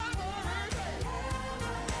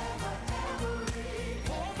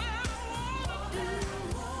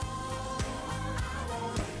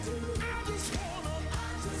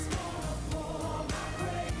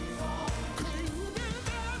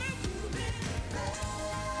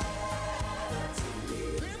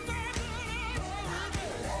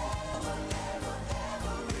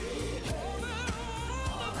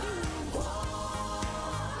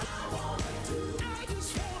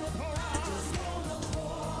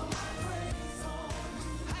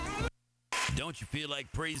Don't you feel like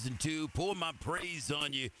praising too? Pour my praise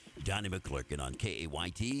on you. Donnie McClurkin on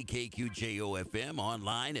KAYT, KQJO FM,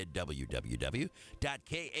 online at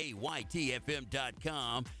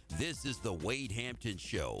www.kaytfm.com. This is the Wade Hampton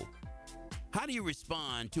Show. How do you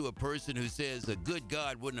respond to a person who says a good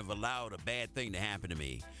God wouldn't have allowed a bad thing to happen to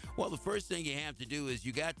me? Well, the first thing you have to do is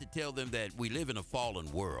you got to tell them that we live in a fallen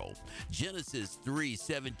world. Genesis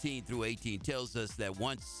 3:17 through 18 tells us that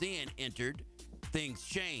once sin entered, things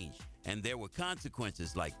changed, and there were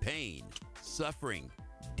consequences like pain, suffering,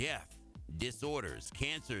 death, disorders,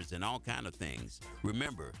 cancers, and all kind of things.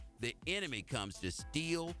 Remember, the enemy comes to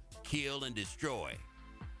steal, kill, and destroy.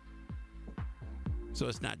 So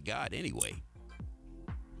it's not God anyway.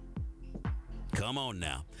 Come on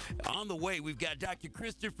now. On the way, we've got Dr.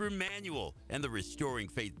 Christopher Manuel and the Restoring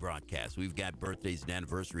Faith broadcast. We've got birthdays and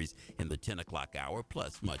anniversaries in the 10 o'clock hour,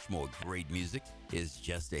 plus much more great music is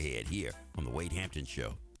just ahead here on the Wade Hampton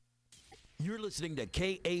Show. You're listening to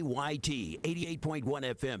KAYT 88.1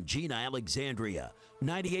 FM, Gina, Alexandria,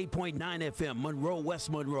 98.9 FM, Monroe, West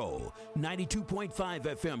Monroe, 92.5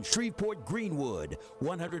 FM, Shreveport, Greenwood,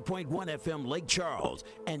 100.1 FM, Lake Charles,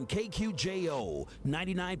 and KQJO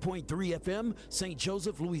 99.3 FM, St.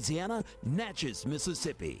 Joseph, Louisiana, Natchez,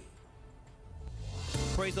 Mississippi.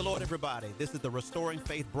 Praise the Lord, everybody. This is the Restoring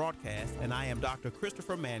Faith broadcast, and I am Dr.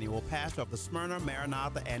 Christopher Manuel, pastor of the Smyrna,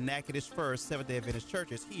 Maranatha, and Natchitoches First Seventh-day Adventist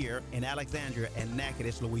churches here in Alexandria and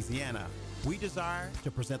Natchitoches, Louisiana. We desire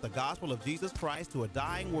to present the gospel of Jesus Christ to a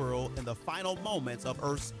dying world in the final moments of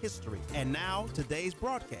Earth's history. And now, today's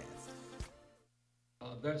broadcast.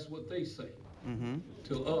 That's what they say. Mm-hmm.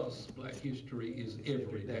 To us, Black history is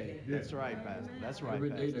every day. That's right, Pastor. That's right,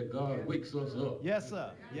 Every day that God wakes us up. Yes,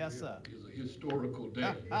 sir. Yes, sir. Is a historical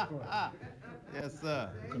day. Yes,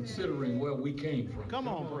 sir. Considering where we came from. Come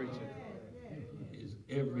on, preacher. Is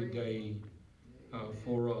every day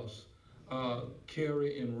for us.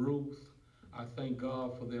 Carrie and Ruth, I thank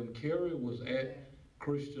God for them. Carrie was at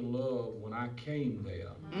Christian Love when I came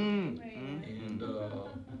there. And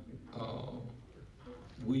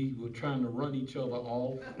we were trying to run each other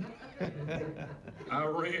off. I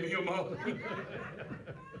ran him off.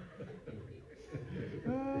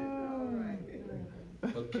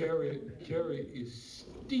 But Carrie is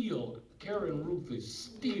still, Carrie and Ruth is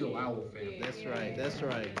still our family. That's right. That's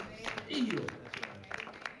right. Still.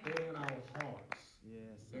 They're in our hearts.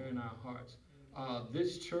 Yes. They're in our hearts.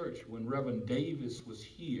 This church, when Reverend Davis was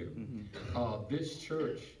here, this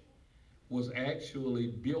church was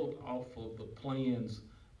actually built off of the plans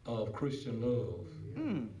of Christian Love.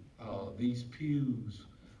 These pews,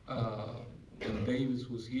 when Davis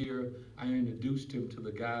was here, I introduced him to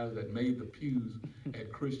the guys that made the pews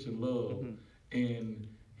at Christian Love, and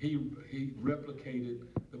he replicated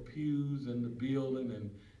the pews and the building,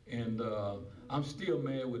 and I'm still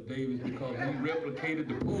mad with Davis because he replicated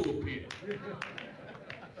the pulpit.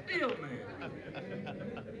 Still mad.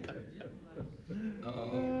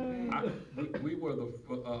 We were the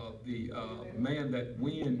man that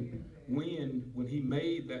when he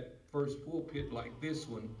made that first pulpit like this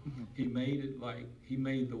one, he made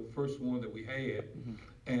the first one that we had,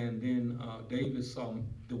 and then Davis saw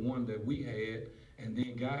the one that we had, and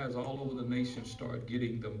then guys all over the nation started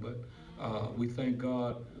getting them. But we thank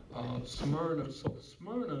God, Smyrna. So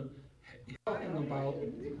Smyrna, talking about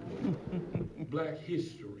Black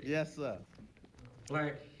history. Yes, sir.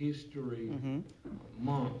 Black History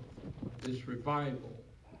Month, this revival,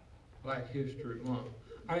 Black History Month.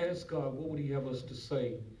 I asked God, what would he have us to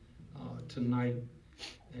say tonight?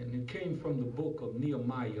 And it came from the book of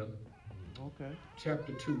Nehemiah,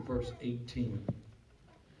 chapter 2, verse 18.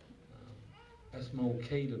 That's my old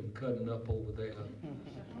Caden cutting up over there.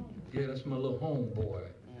 Yeah, that's my little homeboy.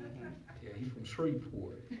 Yeah, he's from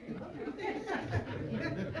Shreveport.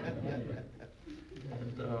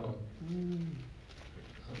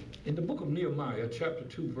 And in the book of Nehemiah, chapter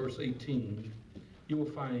 2, verse 18, you will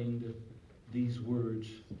find these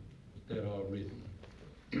words that are written.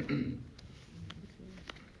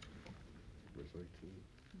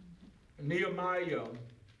 Nehemiah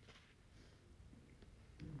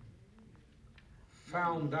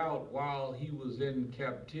found out while he was in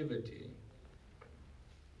captivity.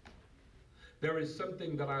 There is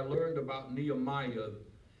something that I learned about Nehemiah.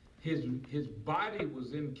 His body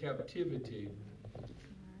was in captivity,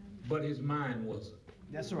 but his mind wasn't.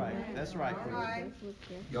 That's right. That's right.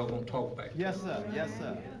 Y'all gonna talk back? Yes, sir. Yes,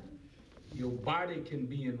 sir. Your body can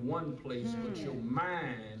be in one place, but your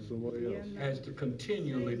mind has to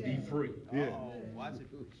continually be free. Yeah. Watch it.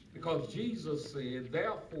 Because Jesus said,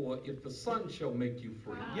 therefore, if the Son shall make you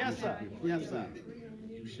free, Yes, sir. Yes, sir.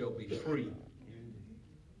 you shall be free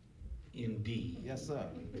indeed. Yes, sir.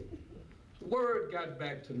 Word got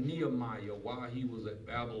back to Nehemiah while he was at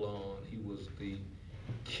Babylon. He was the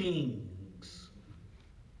king's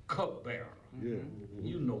cupbearer. Yeah.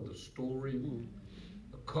 You know the story.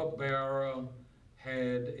 The cupbearer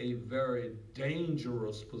had a very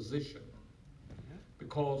dangerous position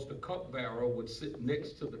because the cupbearer would sit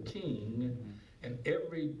next to the king, and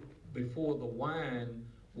before the wine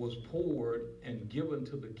was poured and given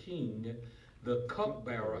to the king, the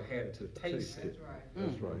cupbearer had to taste it.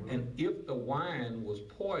 That's right. And if the wine was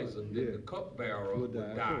poisoned, then Yeah. the cupbearer would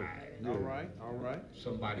die. Yeah. All right, all right.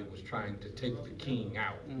 Somebody was trying to take the king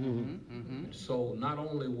out. So not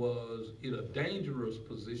only was it a dangerous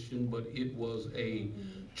position, but it was a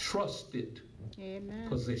trusted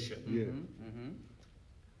position. Yeah.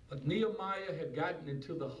 But Nehemiah had gotten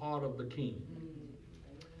into the heart of the king.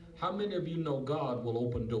 How many of you know God will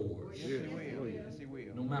open doors? Yes, he will. Yes, he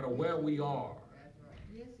will. No matter where we are,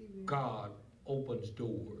 God opens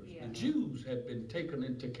doors. The Jews had been taken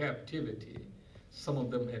into captivity. Some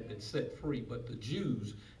of them had been set free, but the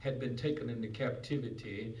Jews had been taken into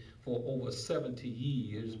captivity for over 70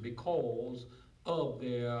 years because of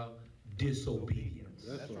their disobedience.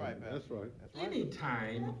 That's right, Pastor. That's right. That's right.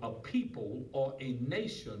 Anytime a people or a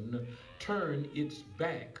nation turn its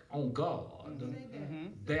back on God,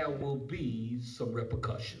 there will be some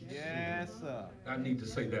repercussions. Yes, sir. I need to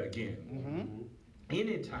say that again.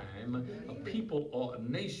 Anytime a people or a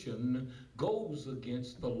nation goes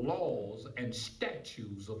against the laws and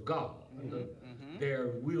statutes of God, there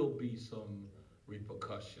will be some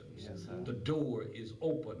repercussions. Yes, sir. The door is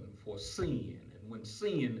open for sin, and when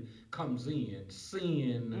sin comes in,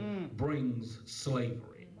 sin brings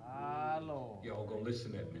slavery. My Lord. Y'all gonna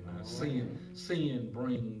listen at me now. Sin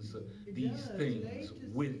brings these things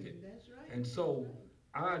with it. And so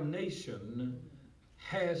our nation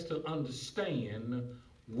has to understand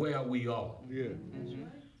where we are. Yeah.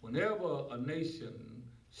 Whenever a nation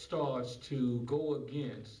starts to go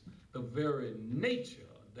against the very nature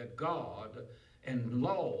that God and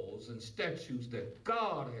laws and statutes that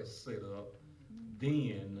God has set up,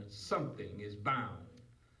 then something is bound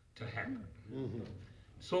to happen.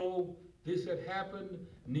 So this had happened.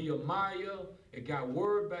 Nehemiah, it got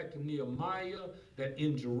word back to Nehemiah that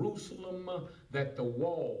in Jerusalem that the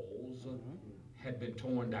walls had been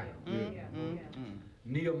torn down.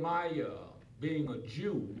 Nehemiah, being a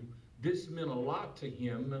Jew, this meant a lot to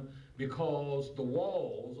him because the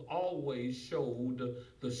walls always showed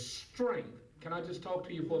the strength. Can I just talk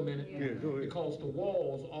to you for a minute? Yeah, go ahead. Because the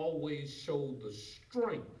walls always showed the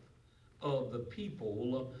strength of the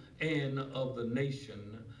people and of the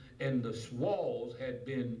nation, and the walls had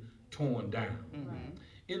been torn down.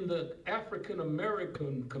 In the African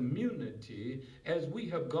American community, as we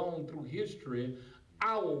have gone through history,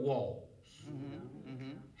 our walls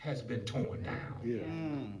has been torn down. Yeah.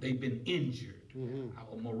 They've been injured.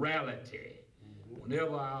 Our morality,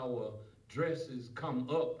 whenever our dresses come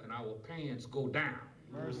up and our pants go down,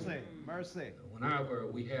 Mercy, mercy. whenever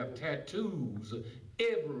we have tattoos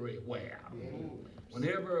everywhere,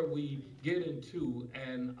 whenever we get into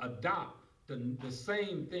and adopt the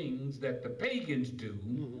same things that the pagans do,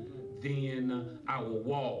 then our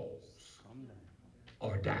walls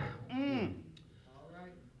are down. And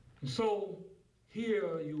so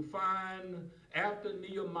here you find after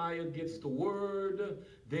Nehemiah gets the word,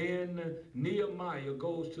 then Nehemiah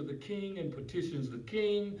goes to the king and petitions the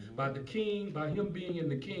king. By him being in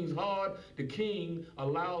the king's heart, the king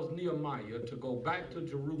allows Nehemiah to go back to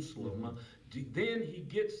Jerusalem. Then he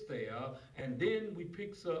gets there, and then we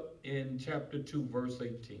picks up in chapter 2, verse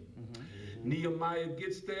 18. Nehemiah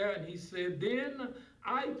gets there, and he said, then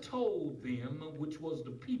I told them, which was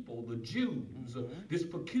the people, the Jews, this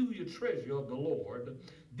peculiar treasure of the Lord.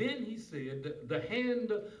 Then he said, the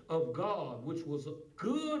hand of God, which was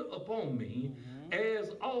good upon me,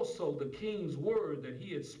 as also the king's word that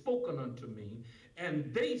he had spoken unto me.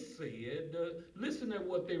 And they said, listen at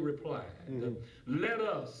what they replied, let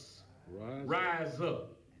us rise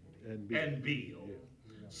up and build.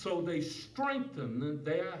 So they strengthened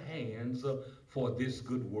their hands for this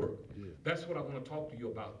good work. That's what I want to talk to you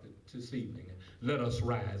about this evening. Let us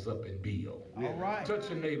rise up and build. All right. Touch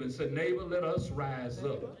your neighbor and say, neighbor, let us rise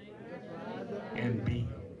up and build.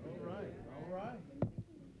 All right.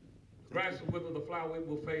 Grass will wither, the flower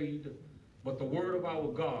will fade, but the word of our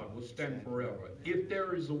God will stand forever. If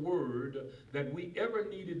there is a word that we ever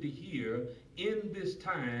needed to hear in this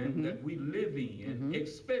time that we live in,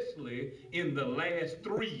 especially in the last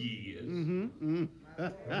 3 years,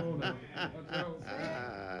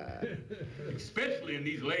 especially in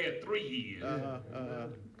these last 3 years,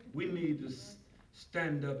 we need to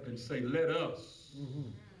stand up and say, let us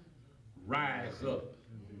rise up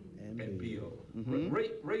and build.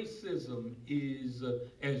 Racism is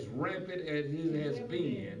as rampant as it has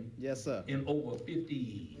been Yes, sir. in over 50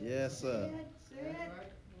 years. Yes, sir.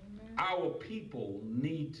 Our people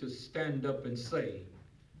need to stand up and say,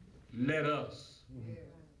 let us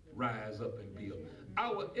rise up and build.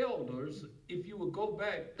 Our elders, if you would go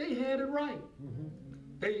back, they had it right.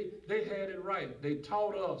 They had it right. They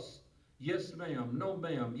taught us, yes ma'am, no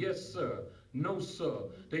ma'am, yes sir, no sir.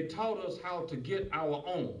 They taught us how to get our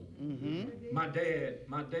own. My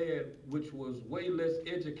dad, which was way less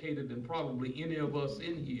educated than probably any of us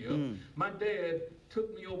in here, my dad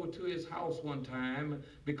took me over to his house one time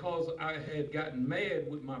because I had gotten mad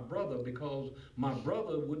with my brother because my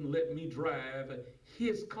brother wouldn't let me drive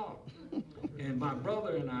his car. And my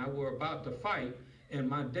brother and I were about to fight, and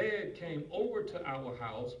my dad came over to our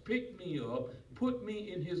house, picked me up, put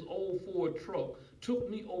me in his old Ford truck, took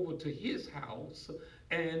me over to his house,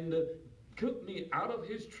 and took me out of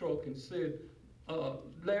his truck and said,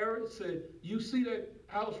 Larry, said, you see that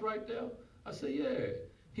house right there? I said, yeah.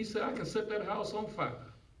 He said, I can set that house on fire.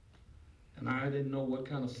 And I didn't know what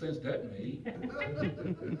kind of sense that made.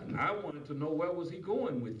 And I wanted to know where was he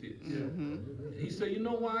going with this. He said, you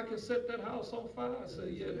know why I can set that house on fire? I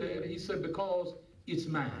said, yeah, Dad. He said, because it's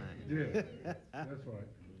mine. Yeah, that's right.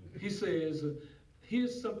 He says,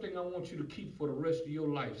 here's something I want you to keep for the rest of your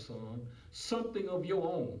life, son. Something of your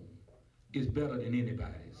own is better than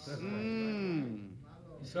anybody's. That's right.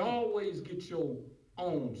 He said, always get your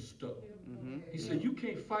own stuff. He said, you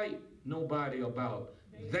can't fight nobody about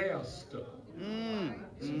their stuff. He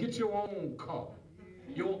said, get your own car,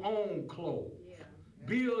 your own clothes,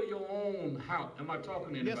 build your own house. Am I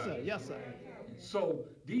talking to anybody? Yes, sir. So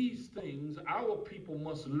these things our people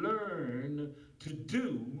must learn to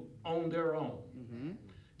do on their own.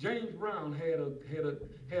 James Brown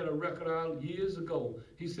had a record out years ago.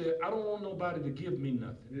 He said, I don't want nobody to give me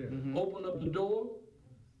nothing. Open up the door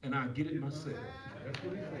and I'll get it myself. That's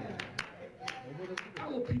what he said.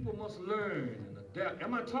 Our people must learn and adapt.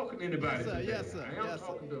 Am I talking to anybody today? Yes, sir. I am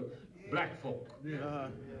talking to black folk. Yeah.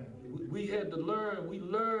 We had to learn, we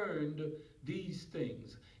learned these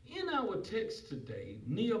things. In our text today,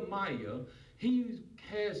 Nehemiah, he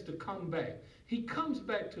has to come back. He comes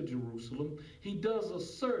back to Jerusalem. He does a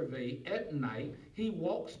survey at night. He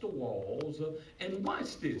walks the walls. And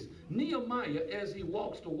watch this. Nehemiah, as he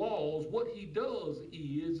walks the walls, what he does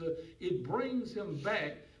is it brings him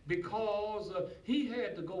back because he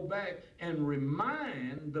had to go back and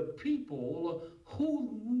remind the people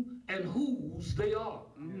who and whose they are.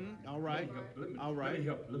 All right. Let me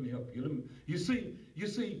help you. You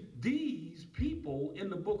see, these people in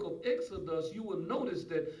the book of Exodus, you will notice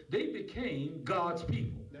that they became God's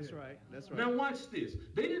people. That's right. Now watch this.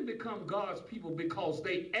 They didn't become God's people because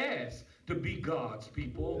they asked to be God's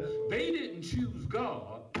people. They didn't choose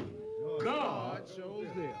God. God chose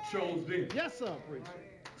them. Yes, sir, preacher.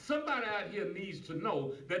 Somebody out here needs to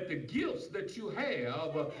know that the gifts that you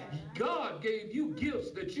have, God gave you gifts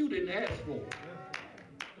that you didn't ask for.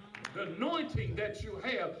 The anointing that you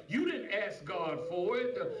have, you didn't ask God for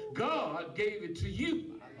it. God gave it to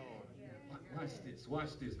you.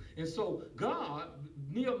 Watch this. And so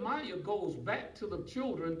Nehemiah goes back to the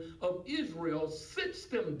children of Israel, sits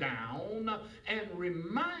them down, and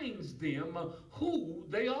reminds them who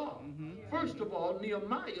they are. First of all,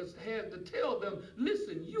 Nehemiah had to tell them,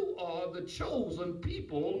 listen, you are the chosen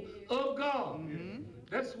people of God.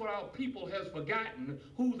 That's what our people has forgotten,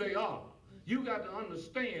 who they are. You got to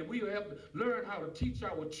understand, we have to learn how to teach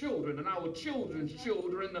our children and our children's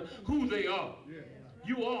children who they are.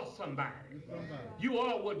 You are somebody. You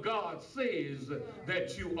are what God says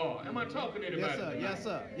that you are. Am I talking to anybody? Yes,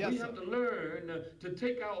 sir. We have to learn to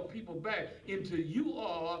take our people back into you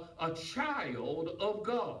are a child of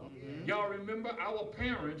God. Y'all remember our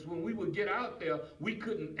parents, when we would get out there, we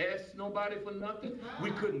couldn't ask nobody for nothing. We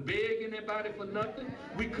couldn't beg anybody for nothing.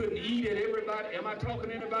 We couldn't eat at everybody. Am I talking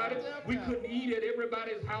to anybody? We couldn't eat at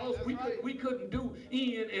everybody's house. We couldn't do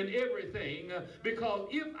in and everything because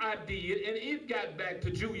if I did and it got back to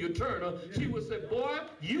Julia Turner, she would say, boy,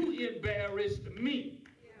 you embarrassed me.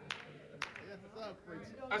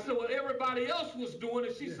 I said, well, everybody else was doing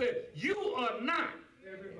it. She said, you are not